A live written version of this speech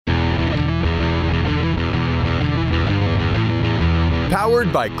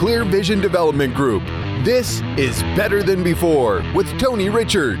Powered by Clear Vision Development Group. This is Better Than Before with Tony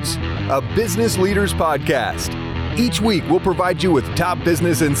Richards, a business leaders podcast. Each week, we'll provide you with top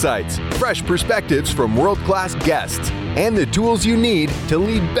business insights, fresh perspectives from world-class guests, and the tools you need to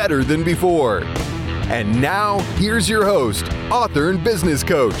lead better than before. And now, here's your host, author and business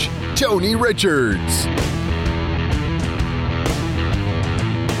coach, Tony Richards.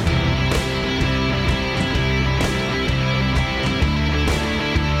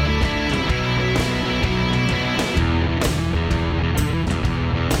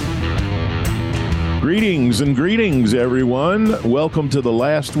 Greetings, everyone. Welcome to the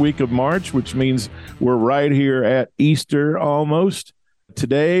last week of March, which means we're right here at Easter almost.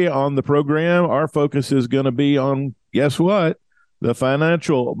 Today on the program, our focus is going to be on, guess what? The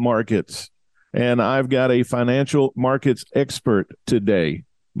financial markets. And I've got a financial markets expert today,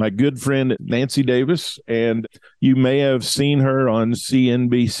 my good friend Nancy Davis. And you may have seen her on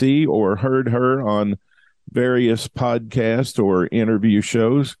CNBC or heard her on various podcasts or interview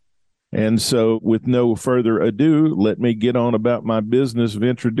shows. And so with no further ado, let me get on about my business of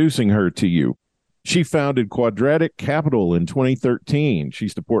introducing her to you. She founded Quadratic Capital in 2013.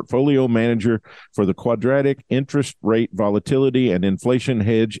 She's the portfolio manager for the Quadratic Interest Rate Volatility and Inflation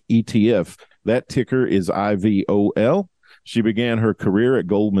Hedge ETF. That ticker is IVOL. She began her career at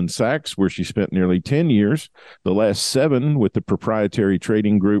Goldman Sachs, where she spent nearly 10 years, the last 7 with the proprietary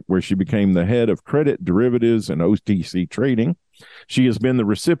trading group, where she became the head of credit derivatives and OTC trading. She has been the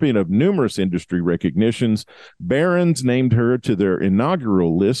recipient of numerous industry recognitions. Barron's named her to their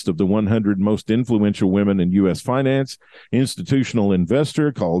inaugural list of the 100 most influential women in U.S. finance. Institutional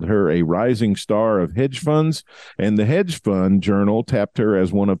Investor called her a rising star of hedge funds, and the Hedge Fund Journal tapped her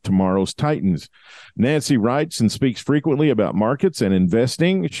as one of tomorrow's titans. Nancy writes and speaks frequently about markets and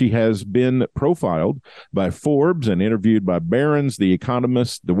investing. She has been profiled by Forbes and interviewed by Barron's, The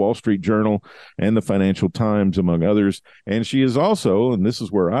Economist, The Wall Street Journal, and the Financial Times, among others. And she is also, and this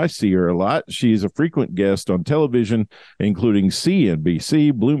is where I see her a lot, she's a frequent guest on television, including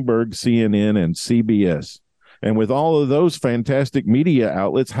CNBC, Bloomberg, CNN, and CBS. And with all of those fantastic media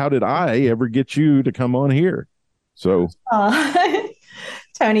outlets, how did I ever get you to come on here? So,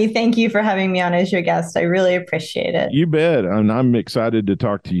 Tony, thank you for having me on as your guest. I really appreciate it. You bet. And I'm excited to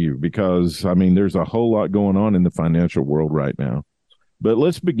talk to you because, I mean, there's a whole lot going on in the financial world right now. But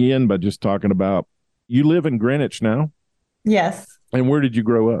let's begin by just talking about, you live in Greenwich now? Yes. And where did you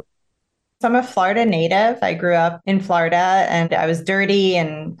grow up? So I'm a Florida native. I grew up in Florida and I was dirty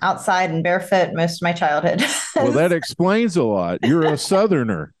and outside and barefoot most of my childhood. Well, that explains a lot. You're a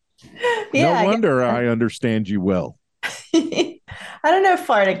Southerner. Yeah, no wonder I understand you well. I don't know if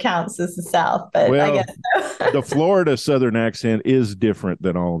Florida counts as the South, but well, I guess so. The Florida Southern accent is different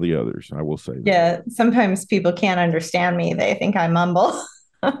than all the others, I will say that. Yeah, sometimes people can't understand me. They think I mumble.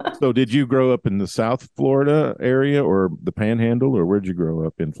 So did you grow up in the South Florida area or the Panhandle, or where'd you grow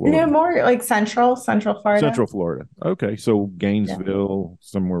up in Florida? No, more like Central Florida. Central Florida. Okay, so Gainesville,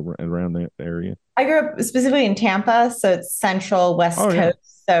 somewhere around that area. I grew up specifically in Tampa, so it's Central West Coast. Yeah.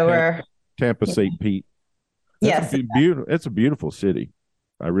 So we're Tampa, St. Pete. Yes, it's a beautiful city.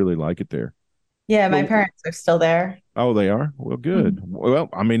 I really like it there. Yeah, my parents are still there. Oh, they are? Well, good. Mm-hmm. Well,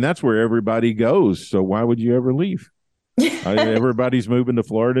 I mean, that's where everybody goes. So why would you ever leave? Everybody's moving to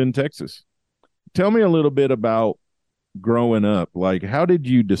Florida and Texas. Tell me a little bit about growing up. Like, how did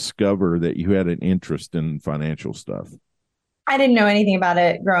you discover that you had an interest in financial stuff? I didn't know anything about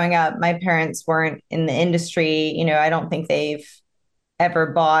it growing up. My parents weren't in the industry. You know, I don't think they've ever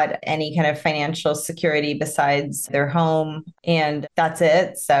bought any kind of financial security besides their home, and that's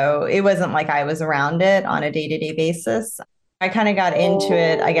it. So it wasn't like I was around it on a day-to-day basis. I kind of got into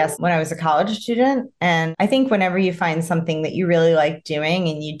it, I guess, when I was a college student. And I think whenever you find something that you really like doing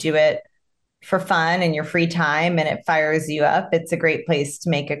and you do it for fun and your free time and it fires you up, it's a great place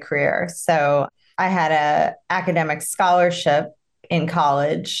to make a career. So I had an academic scholarship in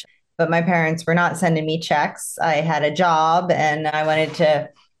college, but my parents were not sending me checks. I had a job and I wanted to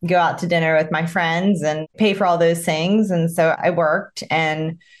go out to dinner with my friends and pay for all those things. And so I worked,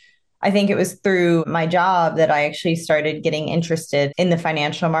 and I think it was through my job that I actually started getting interested in the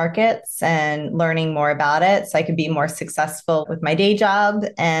financial markets and learning more about it so I could be more successful with my day job.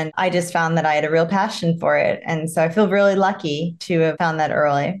 And I just found that I had a real passion for it. And so I feel really lucky to have found that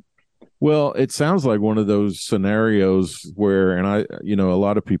early. Well, it sounds like one of those scenarios where, and a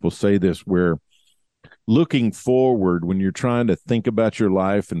lot of people say this, where looking forward, when you're trying to think about your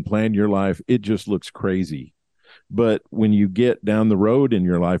life and plan your life, it just looks crazy. But when you get down the road in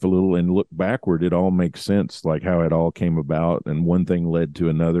your life a little and look backward, it all makes sense, like how it all came about, and one thing led to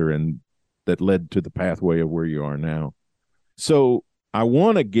another, and that led to the pathway of where you are now. So I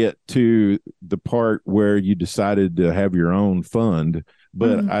want to get to the part where you decided to have your own fund,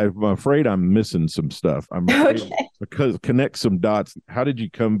 but I'm afraid I'm missing some stuff. I'm afraid Okay. because connect some dots. How did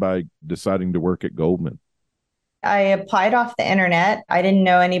you come by deciding to work at Goldman? I applied off the internet. I didn't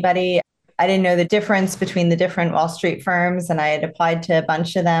know anybody. I didn't know the difference between the different Wall Street firms, and I had applied to a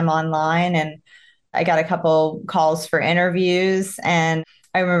bunch of them online, and I got a couple calls for interviews. And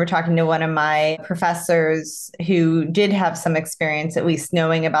I remember talking to one of my professors who did have some experience, at least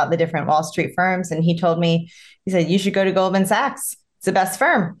knowing about the different Wall Street firms. And he told me, he said, you should go to Goldman Sachs. It's the best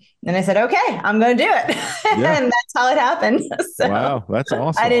firm. And I said, okay, I'm going to do it. Yeah. And that's how it happened. So Wow, that's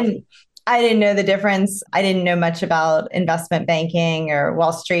awesome. I didn't know the difference. I didn't know much about investment banking or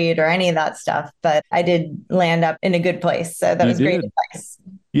Wall Street or any of that stuff, but I did land up in a good place. So that You was great did. advice.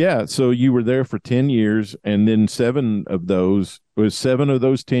 Yeah. So you were there for 10 years, and then seven of those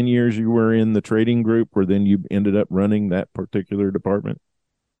 10 years you were in the trading group, or then you ended up running that particular department?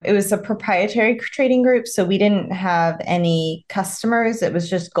 It was a proprietary trading group, so we didn't have any customers. It was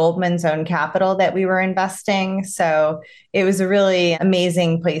just Goldman's own capital that we were investing. So it was a really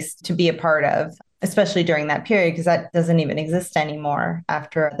amazing place to be a part of, especially during that period, because that doesn't even exist anymore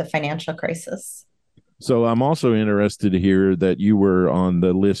after the financial crisis. So I'm also interested to hear that you were on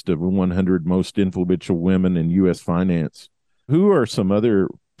the list of 100 most influential women in U.S. finance. Who are some other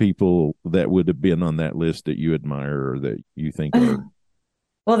people that would have been on that list that you admire or that you think are?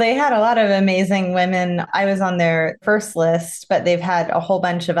 Well, they had a lot of amazing women. I was on their first list, but they've had a whole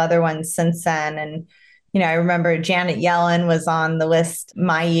bunch of other ones since then. And, I remember Janet Yellen was on the list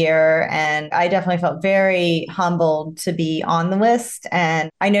my year, and I definitely felt very humbled to be on the list. And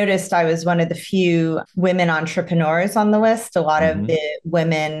I noticed I was one of the few women entrepreneurs on the list. A lot of the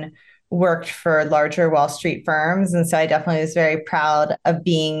women worked for larger Wall Street firms. And so I definitely was very proud of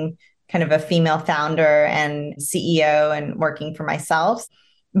being kind of a female founder and CEO and working for myself.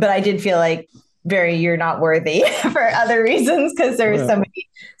 But I did feel like you're not worthy for other reasons, because there are so many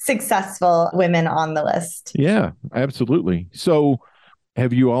successful women on the list. Yeah, absolutely. So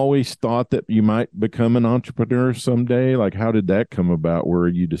have you always thought that you might become an entrepreneur someday? Like, how did that come about where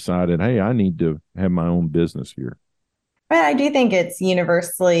you decided, hey, I need to have my own business here? But I do think it's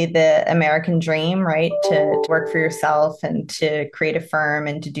universally the American dream, right? To work for yourself and to create a firm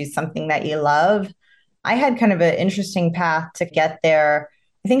and to do something that you love. I had kind of an interesting path to get there.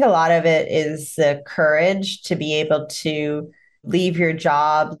 I think a lot of it is the courage to be able to leave your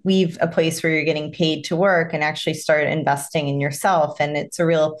job, leave a place where you're getting paid to work, and actually start investing in yourself. And it's a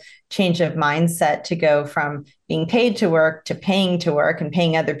real change of mindset to go from being paid to work to paying to work and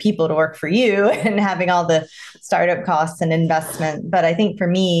paying other people to work for you and having all the startup costs and investment. But I think for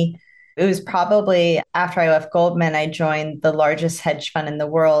me, it was probably after I left Goldman, I joined the largest hedge fund in the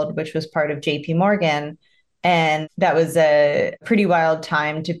world, which was part of JP Morgan. And that was a pretty wild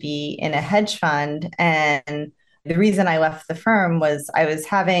time to be in a hedge fund. And the reason I left the firm was I was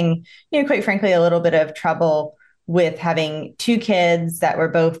having, quite frankly, a little bit of trouble with having two kids that were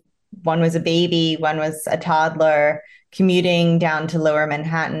both, one was a baby, one was a toddler, commuting down to Lower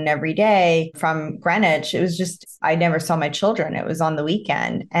Manhattan every day from Greenwich. It was just, I never saw my children. It was on the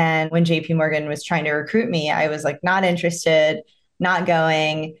weekend. And when JP Morgan was trying to recruit me, I was like, not interested, not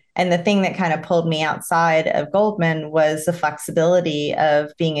going. And the thing that kind of pulled me outside of Goldman was the flexibility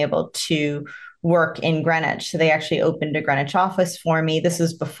of being able to work in Greenwich. So they actually opened a Greenwich office for me. This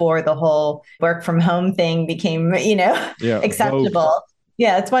was before the whole work from home thing became, acceptable. Both.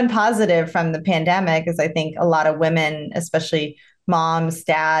 Yeah, it's one positive from the pandemic is I think a lot of women, especially moms,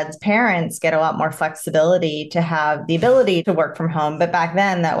 dads, parents, get a lot more flexibility to have the ability to work from home. But back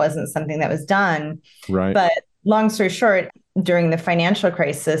then that wasn't something that was done. Right. But long story short, during the financial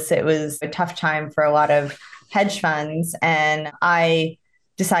crisis, it was a tough time for a lot of hedge funds. And I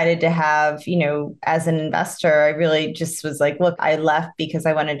decided to have, as an investor, I really just was like, look, I left because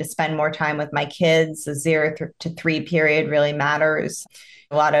I wanted to spend more time with my kids. The 0 to 3 period really matters.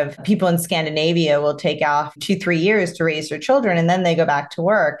 A lot of people in Scandinavia will take off 2-3 years to raise their children and then they go back to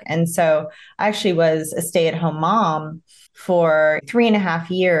work. And so I actually was a stay-at-home mom for 3.5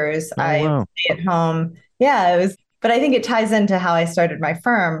 years. Oh, wow. I was stay at home. Yeah, it was, but I think it ties into how I started my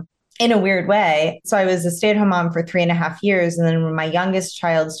firm in a weird way. So I was a stay-at-home mom for 3.5 years. And then when my youngest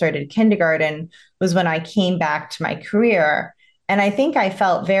child started kindergarten was when I came back to my career. And I think I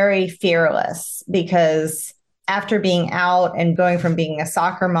felt very fearless because after being out and going from being a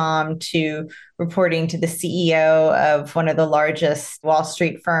soccer mom to reporting to the CEO of one of the largest Wall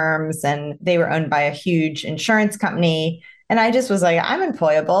Street firms, and they were owned by a huge insurance company. And I just was like, I'm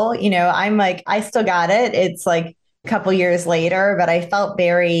employable. I'm like, I still got it. It's like a couple years later, but I felt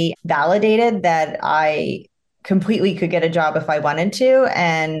very validated that I completely could get a job if I wanted to.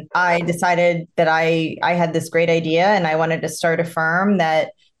 And I decided that I had this great idea and I wanted to start a firm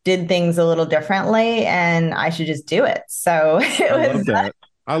that did things a little differently and I should just do it. So it I was, love that.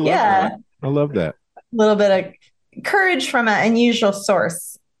 I love yeah, that. I love that. a little bit of courage from an unusual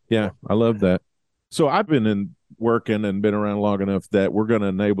source. Yeah, I love that. So I've been in working and been around long enough that we're going to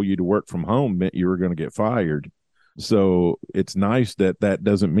enable you to work from home meant you were going to get fired. So it's nice that that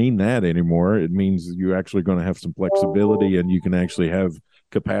doesn't mean that anymore. It means you're actually going to have some flexibility and you can actually have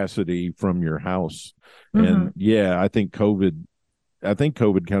capacity from your house. Mm-hmm. And yeah, I think COVID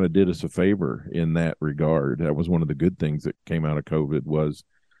kind of did us a favor in that regard. That was one of the good things that came out of COVID was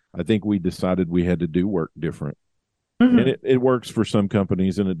I think we decided we had to do work different. And Mm-hmm. it works for some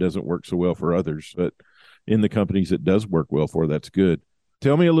companies and it doesn't work so well for others. But in the companies it does work well for, that's good.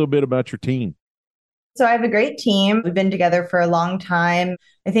 Tell me a little bit about your team. So I have a great team. We've been together for a long time.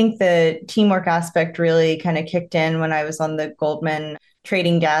 I think the teamwork aspect really kind of kicked in when I was on the Goldman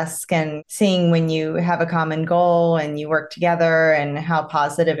trading desk and seeing when you have a common goal and you work together and how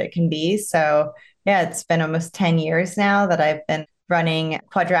positive it can be. So yeah, it's been almost 10 years now that I've been running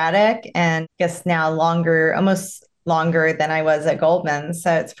Quadratic and I guess now longer, almost longer than I was at Goldman.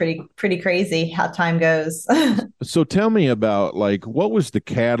 So it's pretty crazy how time goes. So tell me about like what was the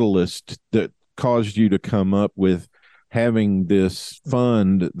catalyst that caused you to come up with having this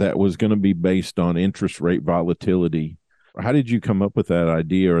fund that was going to be based on interest rate volatility? How did you come up with that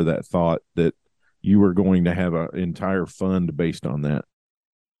idea or that thought that you were going to have an entire fund based on that?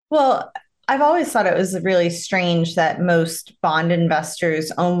 Well, I've always thought it was really strange that most bond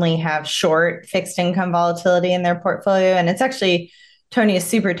investors only have short fixed income volatility in their portfolio. And it's actually, Tony, a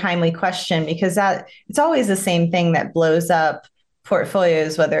super timely question because that it's always the same thing that blows up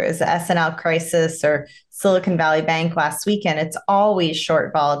portfolios, whether it's the SNL crisis or Silicon Valley Bank last weekend. It's always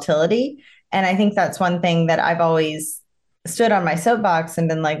short volatility. And I think that's one thing that I've always stood on my soapbox and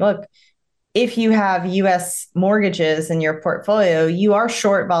been like, look, if you have US mortgages in your portfolio, you are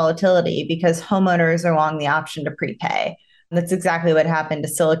short volatility because homeowners are long the option to prepay. And that's exactly what happened to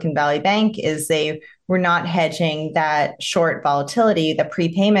Silicon Valley Bank is they were not hedging that short volatility, the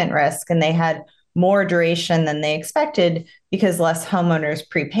prepayment risk, and they had more duration than they expected because less homeowners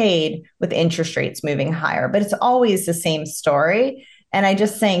prepaid with interest rates moving higher. But it's always the same story. And I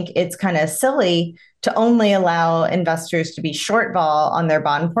just think it's kind of silly to only allow investors to be short vol on their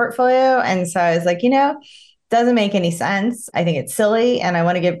bond portfolio. And so I was like, doesn't make any sense. I think it's silly. And I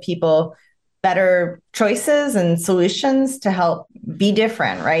want to give people better choices and solutions to help be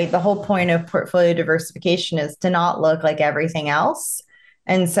different, right? The whole point of portfolio diversification is to not look like everything else.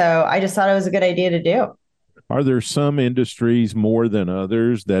 And so I just thought it was a good idea to do. Are there some industries more than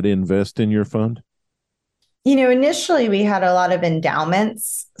others that invest in your fund? Initially we had a lot of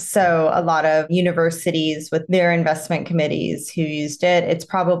endowments. So a lot of universities with their investment committees who used it. It's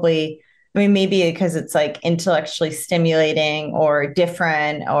probably, maybe because it's like intellectually stimulating or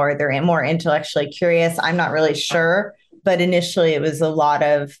different, or they're more intellectually curious. I'm not really sure. But initially it was a lot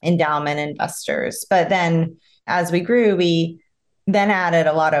of endowment investors. But then as we grew, we then added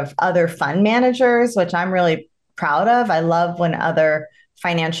a lot of other fund managers, which I'm really proud of. I love when other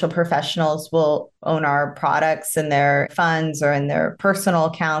financial professionals will own our products in their funds or in their personal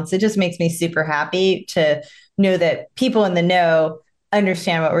accounts. It just makes me super happy to know that people in the know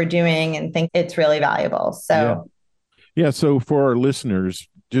understand what we're doing and think it's really valuable. So, yeah. So for our listeners,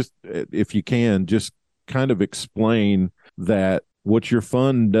 just if you can, just kind of explain that what your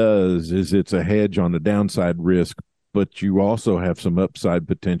fund does is it's a hedge on the downside risk, but you also have some upside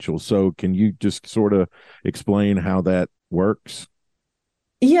potential. So can you just sort of explain how that works?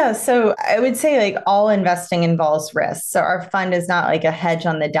 Yeah, so I would say like all investing involves risk. So our fund is not like a hedge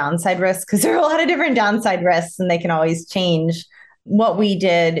on the downside risk because there are a lot of different downside risks and they can always change. What we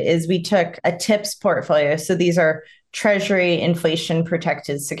did is we took a TIPS portfolio. So these are treasury inflation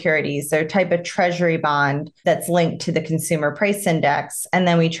protected securities. They're a type of treasury bond that's linked to the consumer price index. And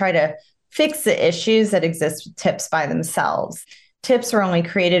then we try to fix the issues that exist with TIPS by themselves. TIPS were only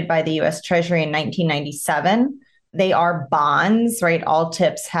created by the US Treasury in 1997. They are bonds, right? All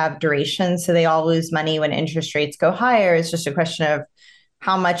TIPS have duration. So they all lose money when interest rates go higher. It's just a question of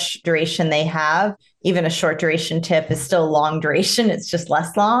how much duration they have. Even a short duration TIP is still long duration. It's just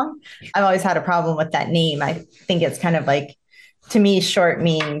less long. I've always had a problem with that name. I think it's kind of like, to me, short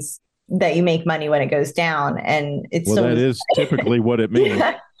means that you make money when it goes down. And it's well, that is typically what it means.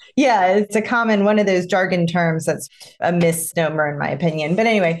 Yeah, it's a common one of those jargon terms that's a misnomer in my opinion. But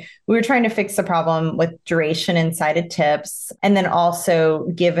anyway, we were trying to fix the problem with duration inside of TIPS and then also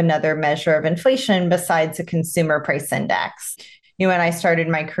give another measure of inflation besides the consumer price index. when I started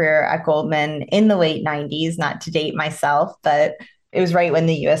my career at Goldman in the late 90s, not to date myself, but it was right when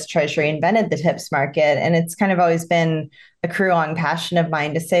the US Treasury invented the TIPS market. And it's kind of always been a career long passion of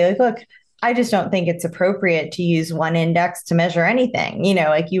mine to say, like, look, I just don't think it's appropriate to use one index to measure anything.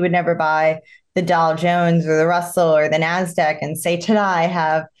 Like you would never buy the Dow Jones or the Russell or the NASDAQ and say, ta-da, I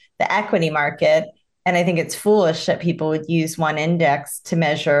have the equity market. And I think it's foolish that people would use one index to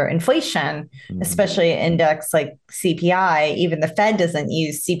measure inflation, especially an index like CPI. Even the Fed doesn't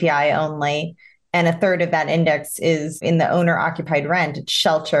use CPI only. And a third of that index is in the owner occupied rent, it's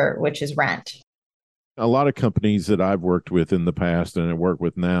shelter, which is rent. A lot of companies that I've worked with in the past and I work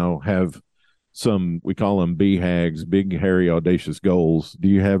with now have some, we call them BHAGs, big, hairy, audacious goals. Do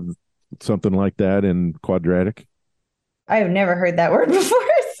you have something like that in Quadratic? I've never heard that word before.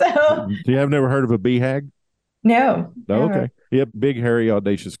 So you have never heard of a BHAG? No. Oh, okay. Yep. Big, hairy,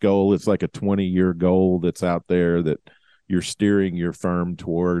 audacious goal. It's like a 20-year goal that's out there that you're steering your firm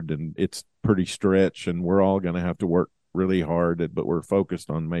toward, and it's pretty stretch, and we're all going to have to work really hard, but we're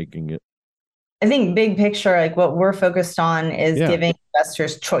focused on making it. I think big picture, like what we're focused on is giving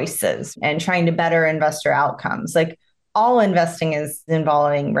investors choices and trying to better investor outcomes. Like all investing is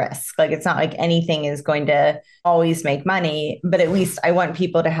involving risk. Like it's not like anything is going to always make money, but at least I want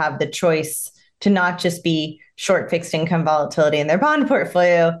people to have the choice to not just be short fixed income volatility in their bond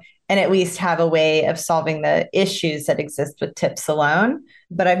portfolio and at least have a way of solving the issues that exist with TIPS alone.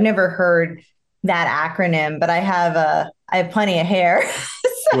 But I've never heard that acronym, but I have plenty of hair.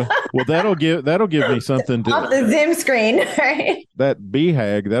 Well, that'll give me something to off the Zoom screen, right? That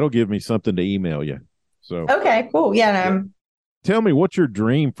BHAG, that'll give me something to email you. So okay, cool. Yeah. Tell me, what's your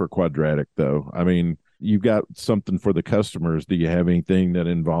dream for Quadratic, though? I mean, you've got something for the customers. Do you have anything that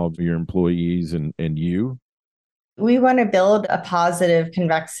involves your employees and you? We want to build a positive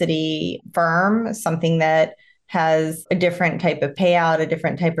convexity firm, something that has a different type of payout, a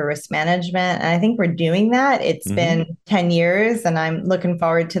different type of risk management. And I think we're doing that. It's been 10 years and I'm looking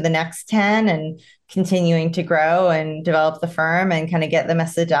forward to the next 10 and continuing to grow and develop the firm and kind of get the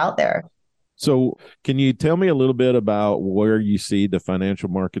message out there. So can you tell me a little bit about where you see the financial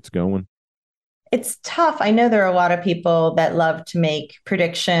markets going? It's tough. I know there are a lot of people that love to make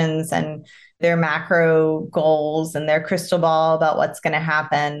predictions and their macro goals and their crystal ball about what's going to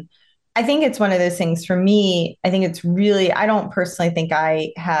happen. I think it's one of those things for me. I think it's really, I don't personally think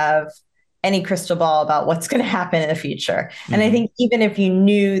I have any crystal ball about what's going to happen in the future. And I think even if you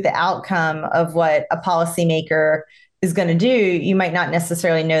knew the outcome of what a policymaker is going to do, you might not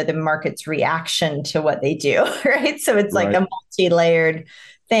necessarily know the market's reaction to what they do, right? So it's like a multi-layered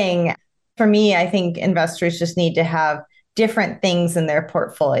thing. For me, I think investors just need to have different things in their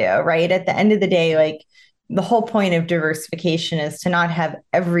portfolio, right? At the end of the day, like the whole point of diversification is to not have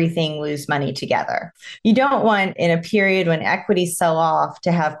everything lose money together. You don't want in a period when equities sell off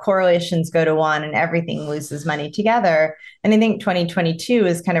to have correlations go to one and everything loses money together. And I think 2022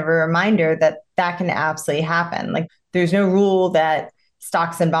 is kind of a reminder that that can absolutely happen. Like there's no rule that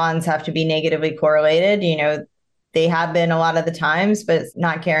stocks and bonds have to be negatively correlated. They have been a lot of the times, but it's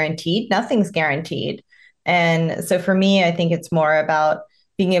not guaranteed. Nothing's guaranteed. And so for me, I think it's more about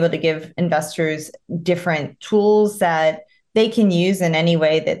being able to give investors different tools that they can use in any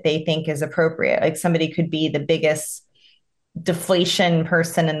way that they think is appropriate. Like somebody could be the biggest deflation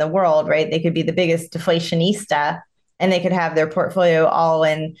person in the world, right? They could be the biggest deflationista and they could have their portfolio all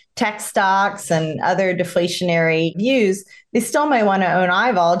in tech stocks and other deflationary views. They still might want to own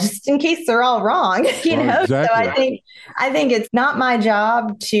eyeball just in case they're all wrong, know? Exactly. So I think it's not my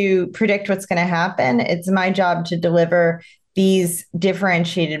job to predict what's going to happen. It's my job to deliver these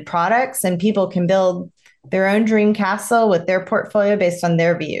differentiated products and people can build their own dream castle with their portfolio based on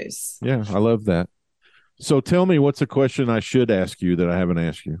their views. Yeah, I love that. So tell me, what's a question I should ask you that I haven't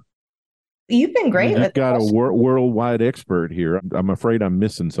asked you? You've been great. You've got a worldwide expert here. I'm afraid I'm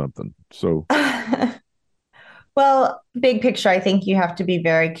missing something. So, well, big picture, I think you have to be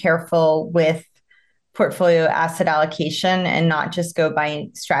very careful with portfolio asset allocation and not just go by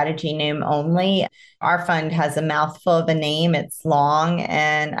strategy name only. Our fund has a mouthful of a name. It's long.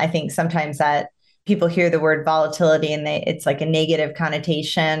 And I think sometimes that people hear the word volatility and it's like a negative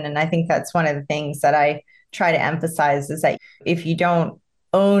connotation. And I think that's one of the things that I try to emphasize is that if you don't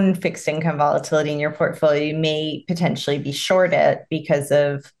own fixed income volatility in your portfolio, you may potentially be short it because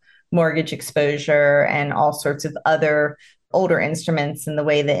of mortgage exposure and all sorts of other older instruments and the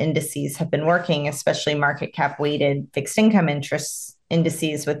way the indices have been working, especially market cap weighted fixed income interest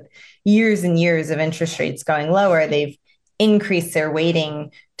indices with years and years of interest rates going lower. They've increased their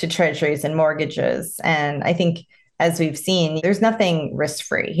weighting to treasuries and mortgages. And I think as we've seen, there's nothing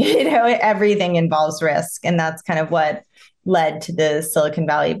risk-free. Everything involves risk. And that's kind of what led to the Silicon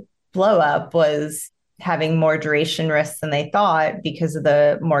Valley blow up was having more duration risks than they thought because of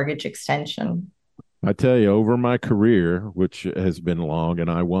the mortgage extension. I tell you, over my career, which has been long, and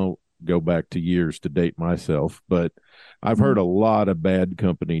I won't go back to years to date myself, but I've heard a lot of bad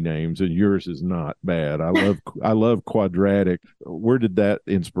company names, and yours is not bad. I love Quadratic. Where did that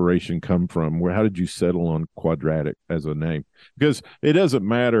inspiration come from? How did you settle on Quadratic as a name? Because it doesn't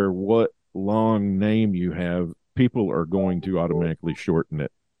matter what long name you have, people are going to automatically shorten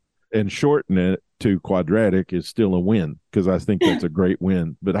it. And shorten it to Quadratic is still a win, because I think that's a great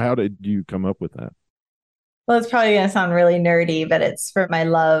win. But how did you come up with that? Well, it's probably going to sound really nerdy, but it's for my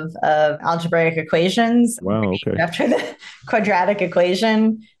love of algebraic equations. Wow, okay. After the quadratic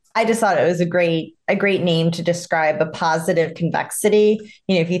equation, I just thought it was a great name to describe a positive convexity.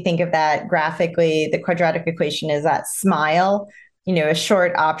 If you think of that graphically, the quadratic equation is that smile. A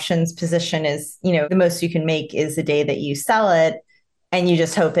short options position is, the most you can make is the day that you sell it, and you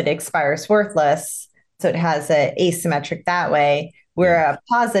just hope it expires worthless. So it has an asymmetric that way. We're a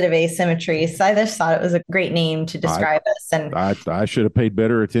positive asymmetry. So I just thought it was a great name to describe us. And I should have paid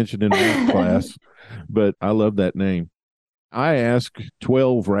better attention in math class, but I love that name. I ask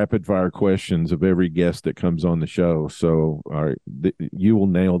 12 rapid fire questions of every guest that comes on the show. So you will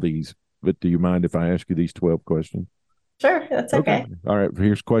nail these, but do you mind if I ask you these 12 questions? Sure, that's okay. All right,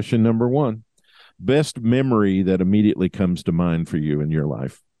 here's question number 1. Best memory that immediately comes to mind for you in your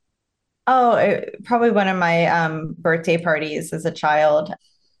life? Oh, probably one of my birthday parties as a child.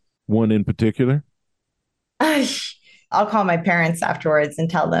 One in particular? I'll call my parents afterwards and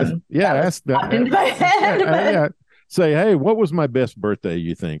tell them. Ask that. Into my head, Say, hey, what was my best birthday,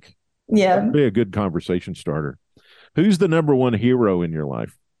 you think? Yeah. That'd be a good conversation starter. Who's the number one hero in your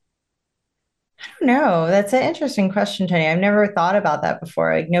life? I don't know. That's an interesting question, Tony. I've never thought about that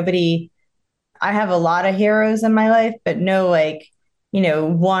before. I have a lot of heroes in my life, but no,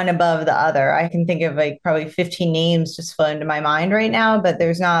 one above the other. I can think of probably 15 names just flow into my mind right now, but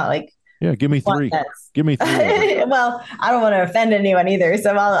there's not yeah, give me 3. Give me 3. Well, I don't want to offend anyone either,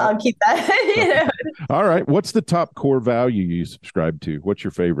 so I'll keep that. All right. What's the top core value you subscribe to? What's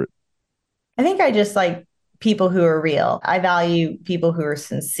your favorite? I think I just like people who are real. I value people who are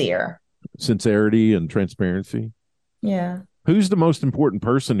sincere. Sincerity and transparency. Yeah. Who's the most important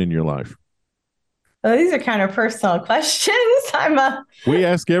person in your life? Well, these are kind of personal questions. We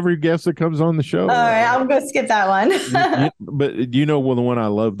ask every guest that comes on the show. All right, I'm going to skip that one. But the one I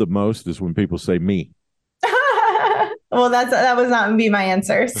love the most is when people say me. Well, that was not be my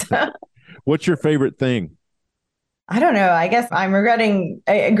answer. So. What's your favorite thing? I don't know. I guess I'm regretting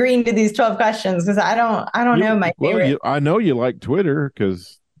agreeing to these 12 questions because I don't know my favorite. I know you like Twitter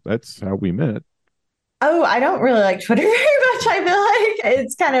because that's how we met. Oh, I don't really like Twitter very much. I feel like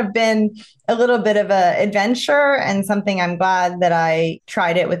it's kind of been a little bit of an adventure and something I'm glad that I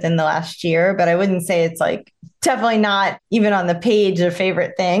tried it within the last year, but I wouldn't say it's definitely not even on the page of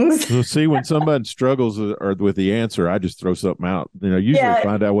favorite things. Well, see, when somebody struggles with the answer, I just throw something out. Usually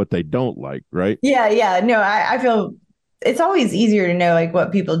find out what they don't like, right? Yeah. No, I feel it's always easier to know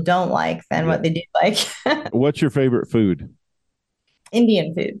what people don't like than what they do like. What's your favorite food?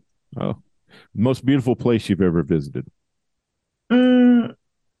 Indian food. Oh. Most beautiful place you've ever visited? The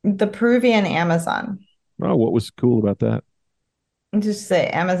Peruvian Amazon. Oh, what was cool about that? Just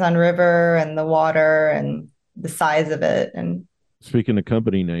the Amazon River and the water and the size of it. And speaking of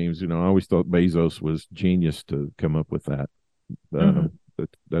company names, I always thought Bezos was genius to come up with that.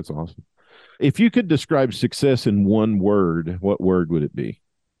 That's awesome. If you could describe success in one word, what word would it be?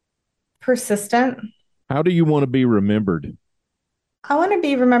 Persistent. How do you want to be remembered? I want to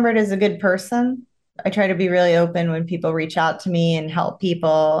be remembered as a good person. I try to be really open when people reach out to me and help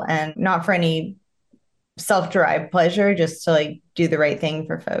people, and not for any self-derived pleasure, just to do the right thing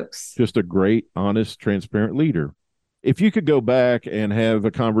for folks. Just a great, honest, transparent leader. If you could go back and have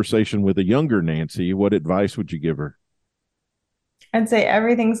a conversation with a younger Nancy, what advice would you give her? I'd say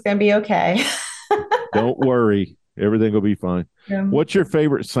everything's going to be okay. Don't worry. Everything will be fine. Yeah. What's your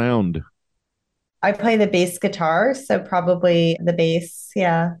favorite sound? I play the bass guitar, so probably the bass.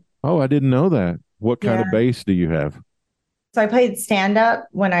 Yeah. Oh, I didn't know that. What kind of bass do you have? So I played stand-up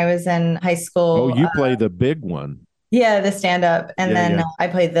when I was in high school. Oh, you play the big one. Yeah, the stand-up. And then I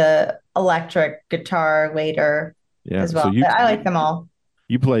played the electric guitar later as well. So I like them all.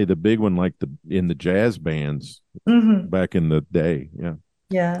 You play the big one in the jazz bands back in the day. Yeah.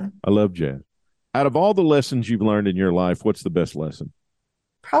 Yeah. I love jazz. Out of all the lessons you've learned in your life, what's the best lesson?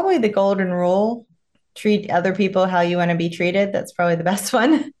 Probably the golden rule. Treat other people how you want to be treated. That's probably the best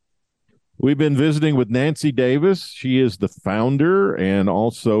one. We've been visiting with Nancy Davis. She is the founder and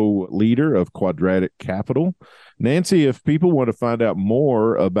also leader of Quadratic Capital. Nancy, if people want to find out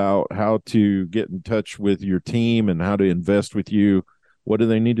more about how to get in touch with your team and how to invest with you, what do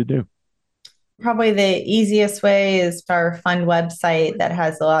they need to do? Probably the easiest way is our fund website that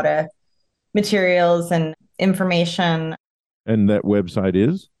has a lot of materials and information. And that website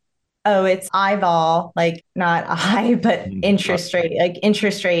is? Oh, it's IVOL, like not I, but interest rate, like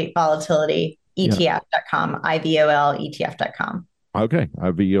interest rate volatility, ETF.com, IVOL ETF.com. Okay,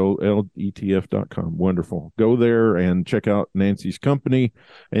 IVOLETF.com. Wonderful. Go there and check out Nancy's company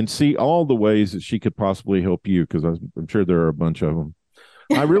and see all the ways that she could possibly help you, because I'm sure there are a bunch of them.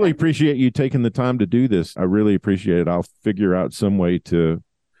 I really appreciate you taking the time to do this. I really appreciate it. I'll figure out some way to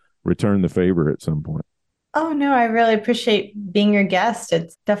return the favor at some point. Oh, no, I really appreciate being your guest.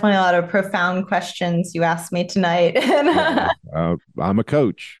 It's definitely a lot of profound questions you asked me tonight. I'm a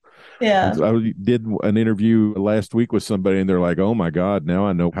coach. Yeah. I did an interview last week with somebody, and they're like, oh, my God, now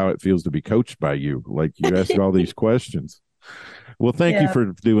I know how it feels to be coached by you. Like, you ask all these questions. Well, thank you for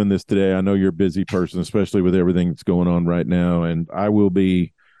doing this today. I know you're a busy person, especially with everything that's going on right now. And I will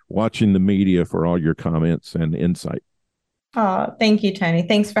be watching the media for all your comments and insight. Oh, thank you, Tony.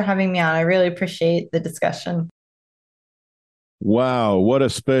 Thanks for having me on. I really appreciate the discussion. Wow, what a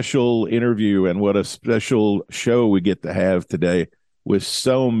special interview and what a special show we get to have today with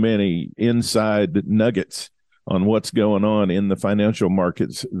so many inside nuggets on what's going on in the financial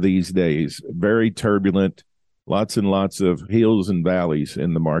markets these days. Very turbulent, lots and lots of hills and valleys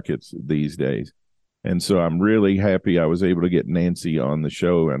in the markets these days. And so I'm really happy I was able to get Nancy on the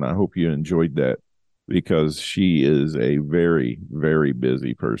show, and I hope you enjoyed that, because she is a very, very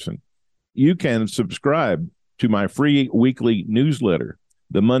busy person. You can subscribe to my free weekly newsletter,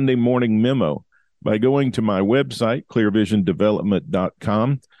 the Monday Morning Memo, by going to my website,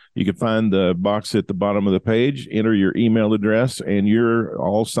 clearvisiondevelopment.com. You can find the box at the bottom of the page, enter your email address, and you're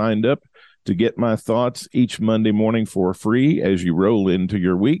all signed up to get my thoughts each Monday morning for free as you roll into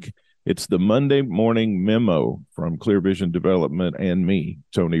your week. It's the Monday Morning Memo from Clear Vision Development and me,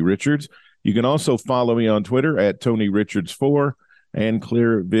 Tony Richards. You can also follow me on Twitter at TonyRichards4 and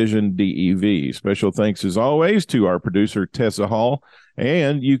Clear Vision DEV. Special thanks, as always, to our producer, Tessa Hall.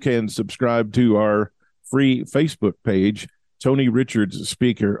 And you can subscribe to our free Facebook page, Tony Richards,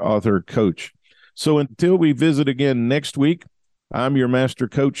 Speaker, Author, Coach. So until we visit again next week, I'm your master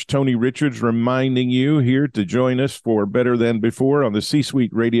coach, Tony Richards, reminding you here to join us for Better Than Before on the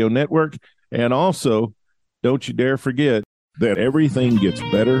C-Suite Radio Network. And also, don't you dare forget that everything gets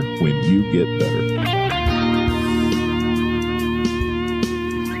better when you get better.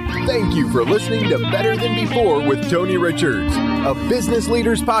 Thank you for listening to Better Than Before with Tony Richards, a business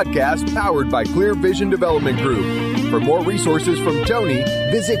leaders podcast powered by Clear Vision Development Group. For more resources from Tony,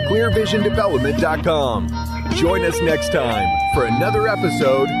 visit clearvisiondevelopment.com. Join us next time for another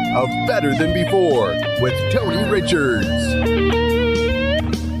episode of Better Than Before with Tony Richards.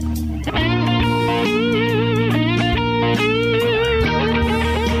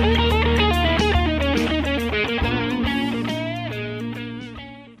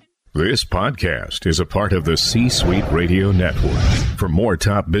 This podcast is a part of the C-Suite Radio Network. For more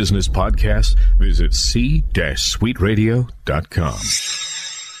top business podcasts, visit c-suiteradio.com.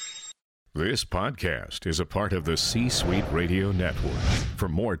 This podcast is a part of the C-Suite Radio Network. For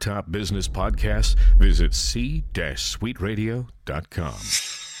more top business podcasts, visit c-suiteradio.com.